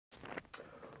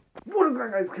What is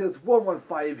going on, guys?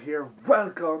 Kills115 here.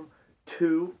 Welcome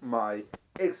to my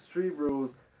Extreme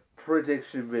Rules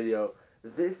prediction video.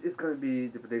 This is going to be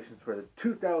the predictions for the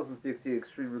 2016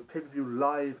 Extreme Rules pay-per-view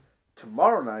live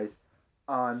tomorrow night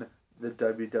on the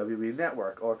WWE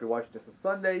Network. Or if you're watching this on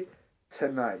Sunday,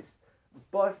 tonight.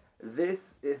 But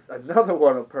this is another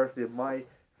one of personally my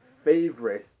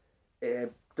favorite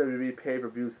WWE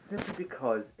pay-per-views simply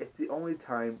because it's the only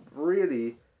time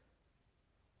really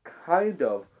kind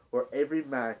of where every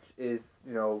match is,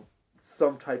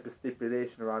 some type of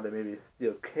stipulation around it. Maybe a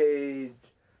steel cage,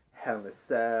 Hell in a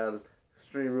Cell,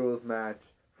 Extreme Rules match,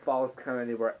 Falls Count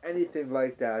Anywhere, anything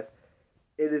like that.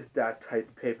 It is that type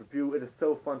of pay-per-view. It is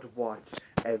so fun to watch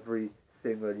every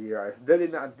single year.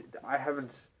 I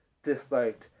haven't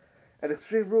disliked an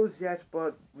Extreme Rules yet,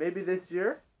 but maybe this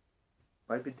year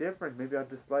might be different. Maybe I'll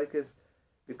dislike it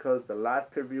because the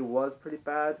last pay-per-view was pretty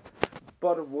bad.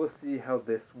 But we'll see how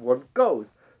this one goes.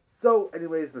 So,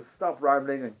 anyways, let's stop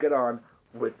rambling and get on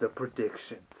with the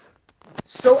predictions.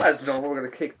 So, as normal, we're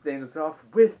going to kick things off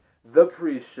with the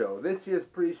pre-show. This year's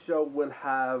pre-show will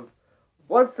have,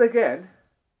 once again,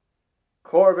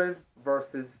 Corbin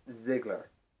versus Ziggler.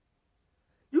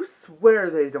 You swear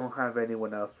they don't have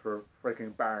anyone else for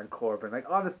freaking Baron Corbin. Like,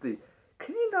 honestly,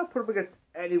 can you not put him against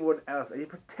anyone else? Are you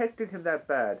protecting him that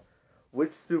bad?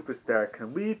 Which superstar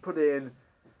can we put in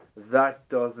that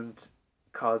doesn't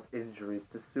cause injuries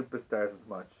to superstars as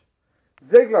much?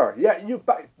 Ziggler,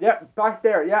 back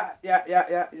there,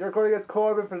 You're going against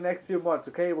Corbin for the next few months,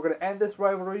 okay? We're going to end this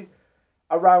rivalry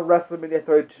around WrestleMania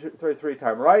 33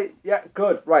 time, right? Yeah,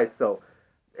 good, right, so.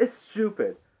 It's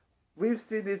stupid. We've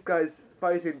seen these guys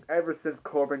fighting ever since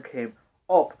Corbin came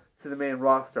up to the main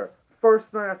roster.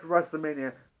 First night after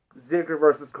WrestleMania, Ziggler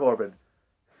versus Corbin.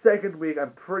 Second week,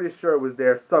 I'm pretty sure it was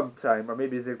there sometime, or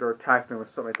maybe Ziggler attacked him or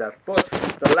something like that. But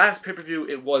the last pay-per-view,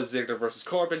 it was Ziggler versus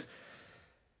Corbin,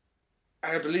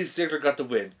 and I believe Ziggler got the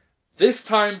win. This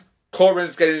time,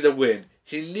 Corbin's getting the win.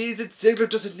 He needs it. Ziggler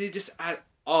doesn't need this at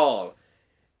all.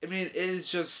 I mean, it is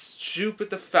just stupid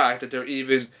the fact that they're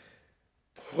even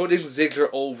putting Ziggler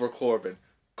over Corbin.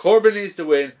 Corbin needs to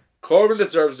win. Corbin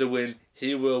deserves to win.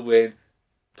 He will win.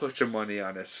 Put your money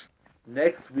on it.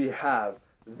 Next, we have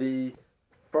the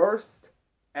first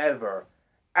ever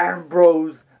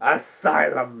Ambrose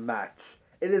Asylum match.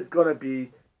 It is going to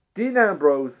be Dean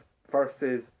Ambrose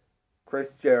versus Chris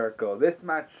Jericho. This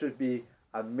match should be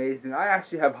amazing. I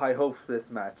actually have high hopes for this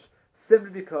match, simply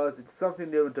because it's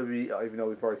something new in WWE, even though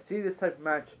we've already seen this type of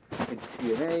match in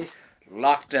TNA,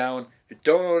 Lockdown. If you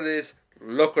don't know what it is,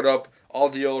 look it up. All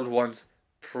the old ones,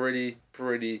 pretty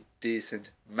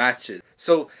decent matches.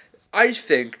 So I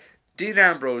think Dean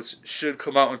Ambrose should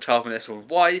come out on top in this one.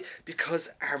 Why? Because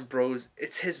Ambrose,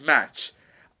 it's his match.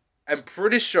 I'm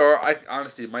pretty sure,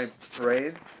 honestly, my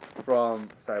brain sorry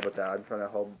about that, I'm trying to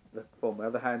hold the phone in my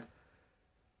other hand.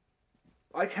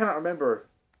 I cannot remember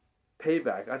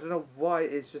Payback. I don't know why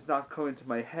it's just not coming to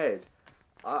my head.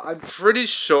 I'm pretty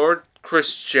sure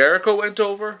Chris Jericho went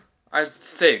over. I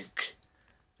think.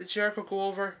 Did Jericho go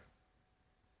over?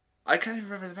 I can't even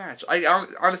remember the match. I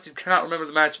honestly cannot remember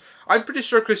the match. I'm pretty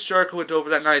sure Chris Jericho went over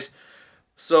that night.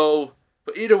 So,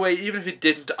 but either way, even if he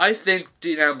didn't, I think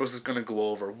Dean Ambrose is going to go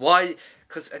over. Why?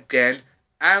 Because, again,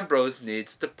 Ambrose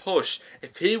needs to push.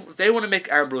 If they want to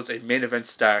make Ambrose a main event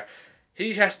star,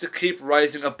 he has to keep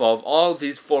rising above all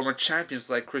these former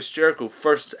champions like Chris Jericho,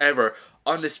 first ever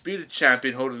undisputed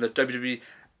champion holding the WWE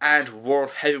and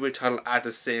World Heavyweight title at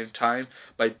the same time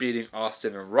by beating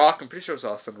Austin and Rock. I'm pretty sure it was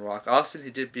Austin and Rock. Austin he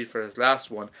did beat for his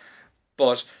last one.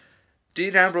 But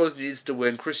Dean Ambrose needs to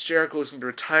win. Chris Jericho is going to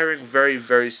be retiring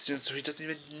very soon, so he doesn't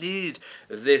even need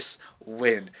this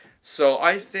win. So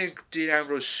I think Dean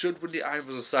Ambrose should win the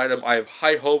Ambrose Asylum. I have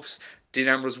high hopes. Dean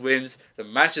Ambrose wins. The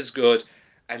match is good.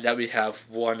 And that we have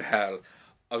one hell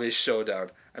of a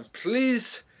showdown. And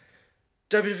please,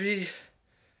 WWE,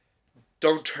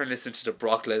 don't turn this into the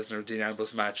Brock Lesnar Dean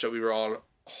Ambrose match that we were all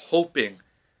hoping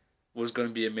was going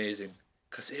to be amazing.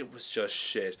 Because it was just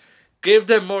shit. Give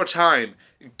them more time.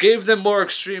 Give them more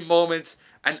extreme moments.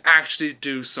 And actually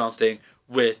do something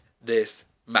with this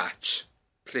match.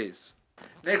 Please.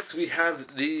 Next we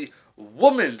have the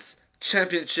Women's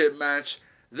Championship match.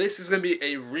 This is going to be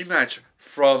a rematch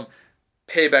from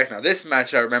Payback. Now this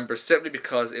match I remember simply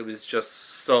because it was just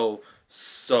so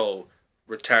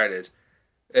retarded.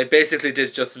 It basically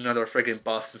did just another friggin'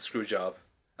 Boston screw job.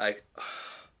 Like,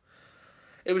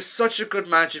 it was such a good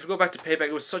match. If you go back to Payback,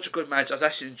 it was such a good match. I was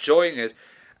actually enjoying it.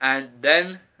 And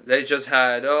then they just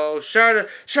had,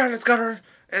 Charlotte's got her.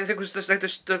 And I think it was just like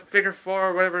the figure four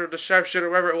or whatever, the sharpshooter,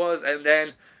 whatever it was. And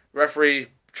then referee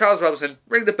Charles Robinson,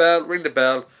 ring the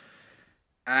bell.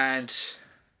 And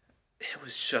it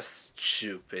was just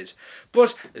stupid.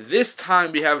 But this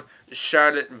time we have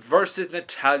Charlotte versus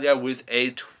Natalya with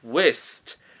a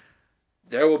twist.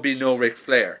 There will be no Ric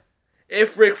Flair.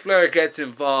 If Ric Flair gets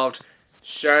involved,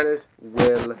 Charlotte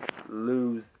will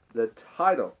lose the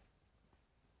title.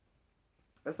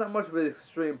 There's not much of an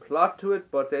extreme plot to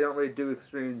it, but they don't really do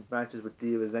extreme matches with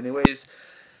divas anyways.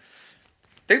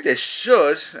 I think they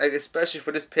should, like, especially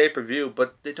for this pay-per-view,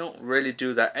 but they don't really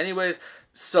do that anyways.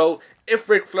 So if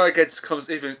Ric Flair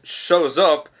shows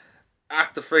up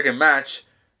at the friggin' match,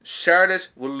 Charlotte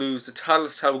will lose the title.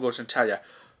 The title will go to Natalya.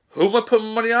 Who am I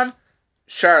putting money on?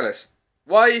 Charlotte.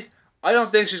 Why? I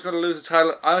don't think she's going to lose the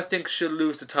title. I think she'll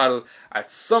lose the title at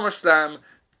SummerSlam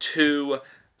to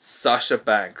Sasha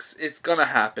Banks. It's gonna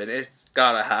happen. It's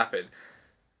gotta happen.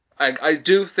 I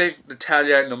do think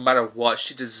Natalya, no matter what,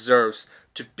 she deserves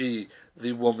to be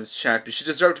the women's champion. She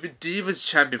deserved to be Divas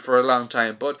champion for a long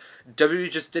time, but WWE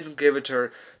just didn't give it to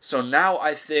her. So now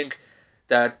I think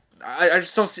that I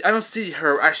don't see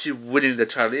her actually winning the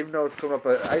title, even though it's coming up.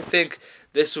 I think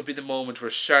this will be the moment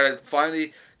where Charlotte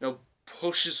finally,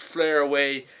 pushes Flair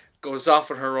away, goes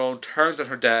off on her own, turns on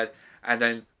her dad, and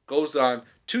then goes on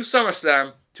to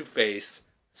SummerSlam to face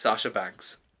Sasha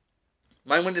Banks.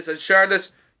 My win is on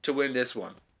Charlotte to win this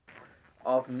one.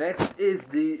 Up next is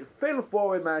the Fatal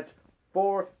 4-Way match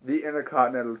for the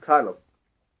Intercontinental title.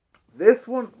 This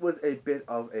one was a bit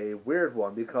of a weird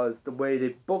one because the way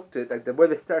they booked it, like the way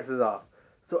they started it off.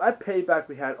 So at Payback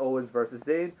we had Owens versus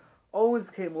Zayn. Owens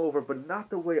came over, but not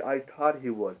the way I thought he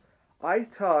would. I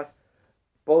thought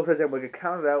both of them would get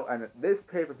counted out, and at this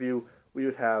pay-per-view we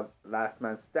would have Last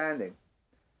Man Standing.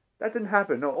 That didn't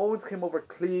happen. No, Owens came over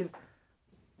clean.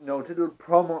 Did a little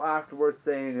promo afterwards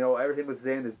saying, everything with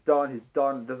Zayn is done. He's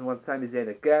done. Doesn't want Sami Zayn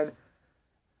again.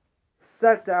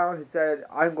 Sat down. He said,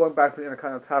 I'm going back for the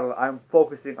Intercontinental title. I'm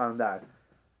focusing on that.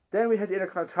 Then we had the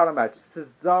Intercontinental title match.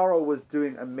 Cesaro was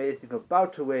doing amazing.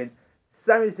 About to win.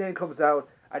 Sami Zayn comes out.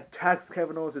 Attacks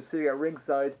Kevin Owens, who's sitting at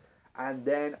ringside. And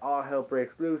then all hell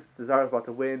breaks loose. Cesaro's about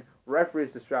to win.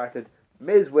 Referee's distracted.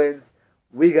 Miz wins.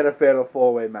 We get a Fatal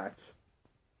 4-Way match.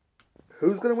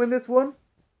 Who's going to win this one?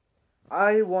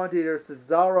 I want either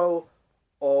Cesaro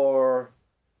or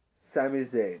Sami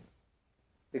Zayn.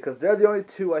 Because they're the only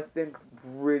two I think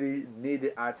really need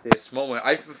it at this moment.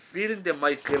 I have a feeling they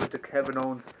might give it to Kevin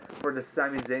Owens for the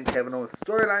Sami Zayn Kevin Owens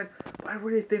storyline. But I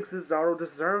really think Cesaro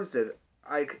deserves it.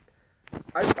 I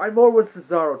more want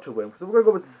Cesaro to win. So we're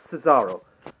going to go with Cesaro.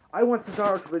 I want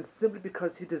Cesaro to win simply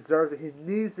because he deserves it. He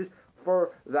needs it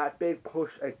for that big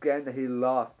push again that he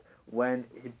lost when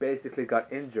he basically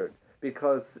got injured.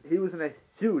 Because he was in a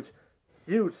huge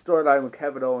storyline with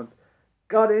Kevin Owens,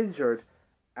 got injured,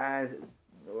 and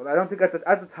I don't think at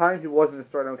the time he wasn't in the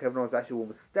storyline with Kevin Owens, actually one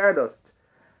with Stardust.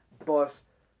 But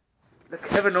the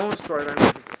Kevin Owens storyline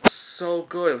was so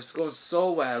good, it was going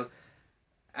so well,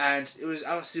 and it was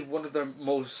obviously one of their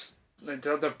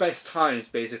their best times,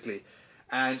 basically.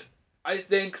 And I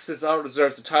think Cesaro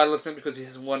deserves the title simply because he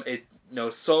hasn't won a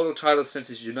solo title since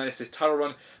his United States title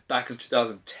run back in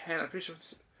 2010. I'm pretty sure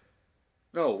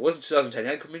no, it wasn't 2010. He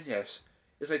hadn't come in yet.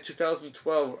 It's like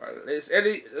 2012. It's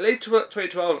late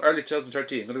 2012, early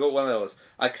 2013. I'm going to go with one of those.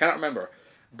 I can't remember.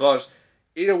 But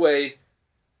either way,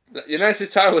 the United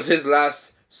States title was his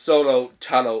last solo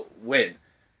title win.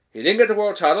 He didn't get the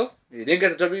world title. He didn't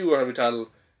get the WWE World Heavyweight title.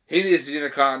 He needs the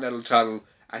Intercontinental title.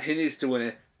 And he needs to win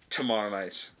it tomorrow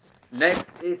night.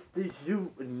 Next is the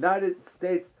United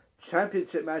States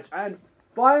Championship match. And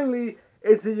finally,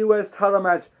 it's a US title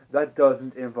match that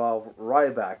doesn't involve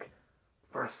Ryback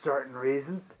for certain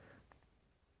reasons.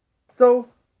 So,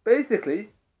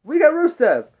 basically, we get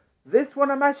Rusev. This one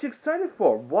I'm actually excited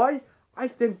for. Why? I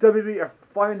think WWE are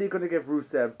finally going to give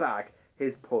Rusev back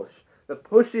his push. The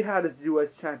push he had as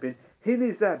US champion, he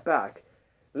needs that back.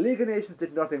 League of Nations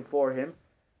did nothing for him.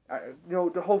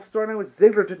 The whole storyline with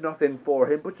Ziggler did nothing for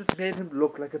him, but just made him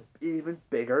look like an even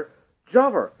bigger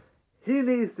jobber. He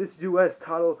needs this US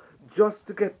title just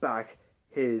to get back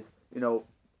his,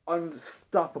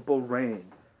 unstoppable reign.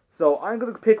 So I'm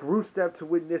going to pick Rusev to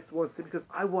win this one simply because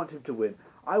I want him to win.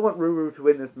 I want Ruru to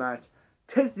win this match.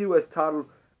 Take the US title.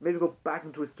 Maybe go back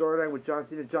into his storyline with John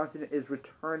Cena. John Cena is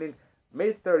returning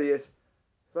May 30th.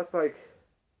 So that's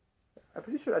I'm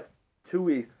pretty sure that's 2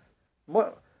 weeks.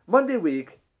 Monday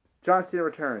week, John Cena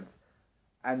returns.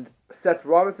 And Seth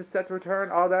Rollins is set to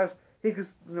return, all that.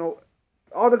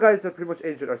 All the guys that are pretty much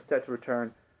injured are set to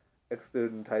return,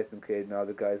 excluding Tyson Kidd and all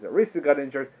the guys that recently got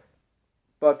injured.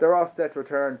 But they're all set to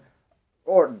return.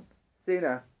 Orton,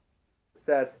 Cena,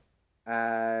 Seth,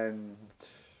 and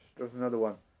there's another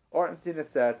one. Orton, Cena,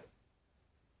 Seth.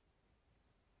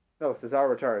 No, Cesaro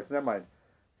returns. Never mind.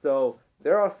 So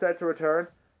they're all set to return.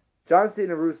 John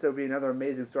Cena and Rusev will be another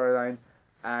amazing storyline.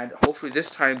 And hopefully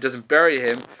this time doesn't bury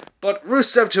him. But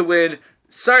Rusev to win.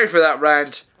 Sorry for that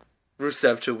rant.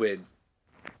 Rusev to win.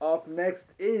 Up next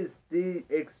is the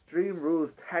Extreme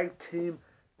Rules Tag Team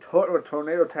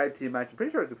Tornado Tag Team match. I'm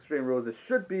pretty sure it's Extreme Rules. It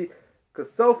should be.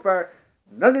 Because so far,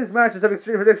 none of these matches have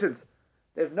extreme predictions.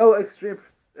 They have no extreme,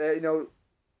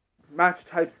 match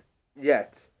types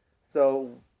yet.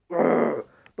 So,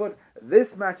 but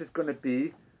this match is going to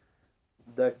be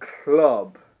the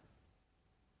Club.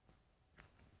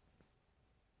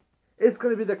 It's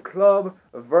going to be the Club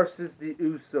versus the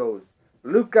Usos.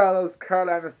 Luke Gallows, Carl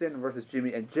Anderson versus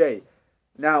Jimmy and Jay.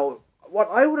 Now, what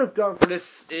I would have done for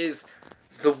this is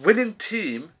the winning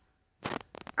team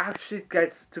actually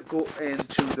gets to go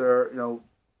into their,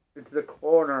 into the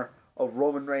corner of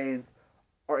Roman Reigns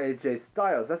or AJ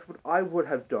Styles. That's what I would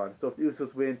have done. So if the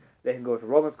Usos win, they can go to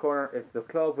Roman's corner. If the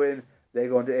Club win, they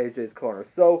go into AJ's corner.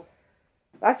 So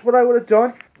that's what I would have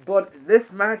done. But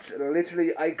this match,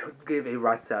 literally, I couldn't give a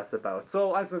rat's ass about.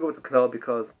 So I'm just going to go with the Club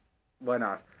because why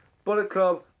not? Bullet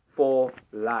Club for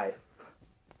life.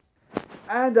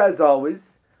 And as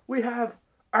always, we have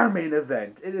our main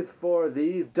event. It is for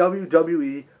the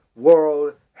WWE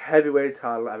World Heavyweight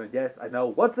title. I mean, yes, I know,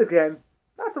 once again,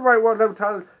 not the right World Heavyweight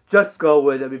title. Just go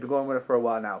with it. We've been going with it for a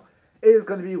while now. It is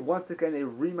going to be, once again, a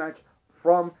rematch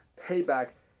from Payback.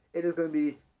 It is going to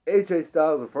be AJ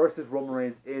Styles versus Roman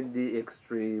Reigns in the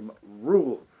Extreme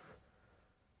Rules.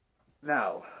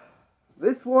 Now,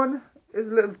 this one is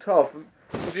a little tough.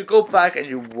 If you go back and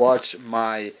you watch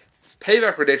my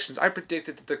Payback predictions, I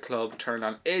predicted that the Club turned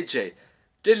on AJ.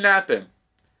 Didn't happen.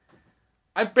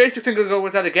 I'm basically going to go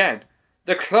with that again.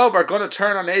 The Club are going to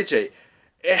turn on AJ.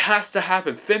 It has to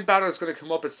happen. Finn Balor is going to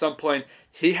come up at some point.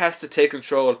 He has to take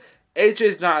control.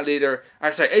 AJ's not a leader.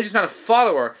 AJ's not a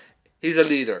follower. He's a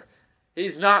leader.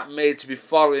 He's not made to be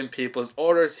following people's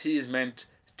orders. He's meant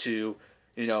to,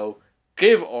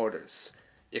 give orders.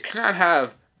 You can't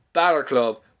have Balor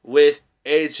Club with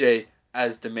AJ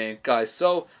as the main guy.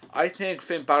 So I think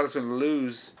Finn Balor's going to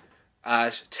lose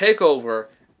at TakeOver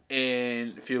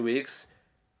in a few weeks,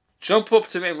 jump up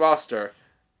to main roster,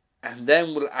 and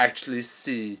then we'll actually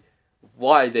see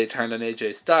why they turned on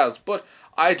AJ Styles. But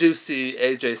I do see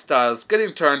AJ Styles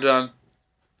getting turned on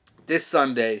this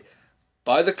Sunday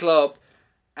by the Club,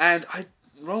 and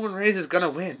Roman Reigns is going to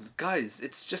win. Guys,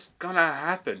 it's just going to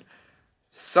happen.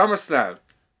 SummerSlam,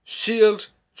 Shield,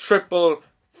 triple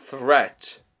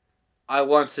threat. I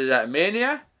wanted it at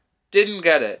Mania, didn't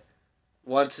get it.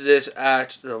 Wanted it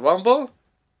at the Rumble,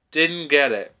 didn't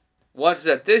get it. Wanted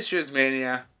it at this year's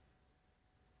Mania,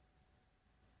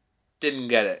 didn't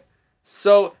get it.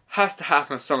 So, has to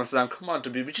happen at SummerSlam. Come on,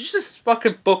 WWE, but you just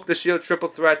fucking book the Shield triple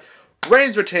threat.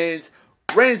 Reigns retains,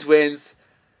 Reigns wins.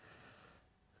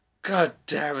 God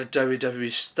damn it,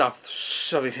 WWE, stop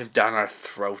shoving him down our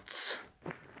throats.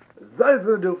 That is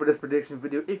going to do it for this prediction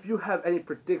video. If you have any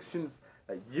predictions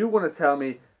that you want to tell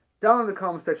me, down in the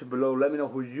comment section below, let me know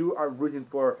who you are rooting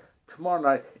for tomorrow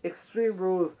night. Extreme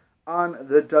Rules on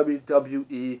the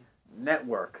WWE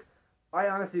Network. I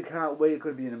honestly cannot wait. It's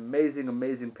going to be an amazing,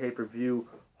 amazing pay-per-view.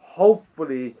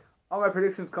 Hopefully, all my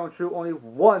predictions come true. Only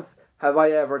once have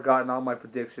I ever gotten all my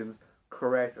predictions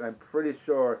correct, and I'm pretty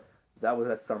sure that was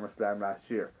at SummerSlam last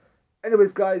year.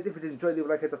 Anyways, guys, if you did enjoy, leave a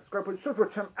like, hit the subscribe button, subscribe to our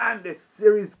channel and this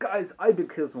series. Guys, I've been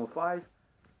Kills105, and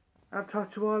I'll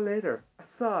talk to you all later. I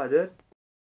saw it.